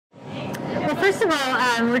first of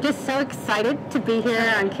all, we're just so excited to be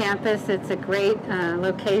here on campus. It's a great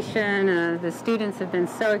location. The students have been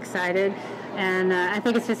so excited, and I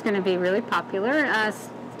think it's just going to be really popular.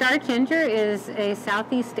 Star Ginger is a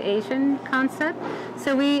Southeast Asian concept,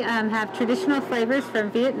 so we have traditional flavors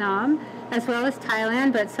from Vietnam as well as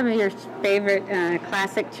Thailand, but some of your favorite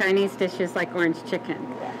classic Chinese dishes like orange chicken.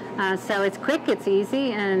 So it's quick, it's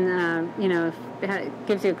easy, and it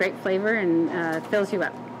gives you a great flavor and fills you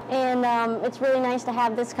up. And it's really nice to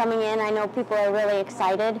have this coming in. I know people are really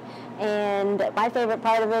excited, and my favorite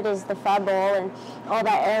part of it is the pho bowl and all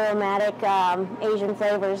that aromatic Asian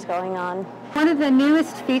flavors going on. One of the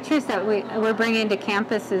newest features that we're bringing to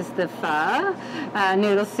campus is the pho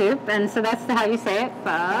noodle soup, and so that's how you say it,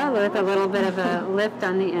 pho, with a little bit of a lift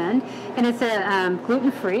on the end. And it's a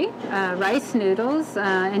gluten-free rice noodles,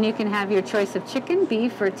 and you can have your choice of chicken,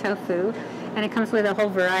 beef, or tofu. And it comes with a whole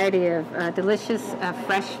variety of delicious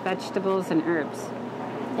fresh vegetables and herbs.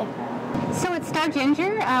 Yeah. So at Star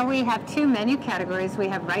Ginger, we have two menu categories. We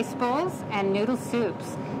have rice bowls and noodle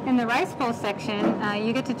soups. In the rice bowl section,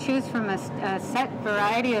 you get to choose from a set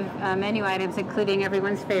variety of menu items, including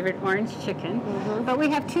everyone's favorite orange chicken. Mm-hmm. But we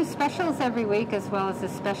have two specials every week, as well as a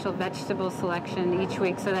special vegetable selection each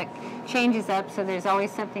week, so that changes up, so there's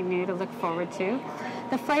always something new to look forward to.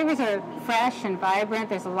 The flavors are fresh and vibrant.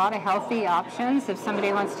 There's a lot of healthy options. If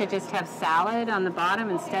somebody wants to just have salad on the bottom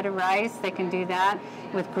instead of rice, they can do that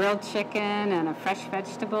with grilled chicken and a fresh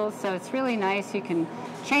vegetable. So it's really nice. You can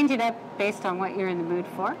change it up based on what you're in the mood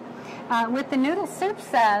for. With the noodle soups,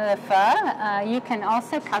 the pho, you can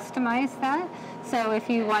also customize that. So if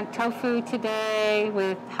you want tofu today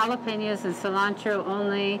with jalapenos and cilantro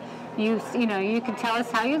only, you can tell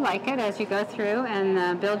us how you like it as you go through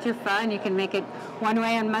and build your pho, and you can make it one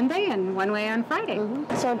way on Monday and one way on Friday.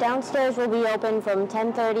 Mm-hmm. So downstairs will be open from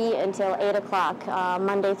 10:30 until 8 o'clock,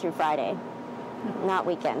 Monday through Friday, not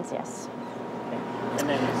weekends, yes.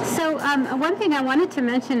 So one thing I wanted to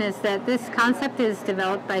mention is that this concept is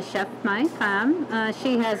developed by Chef Mai Pham.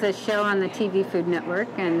 She has a show on the TV Food Network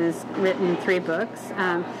and has written 3 books.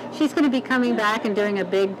 She's going to be coming back and doing a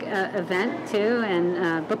big event too,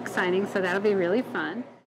 and book signing, so that'll be really fun.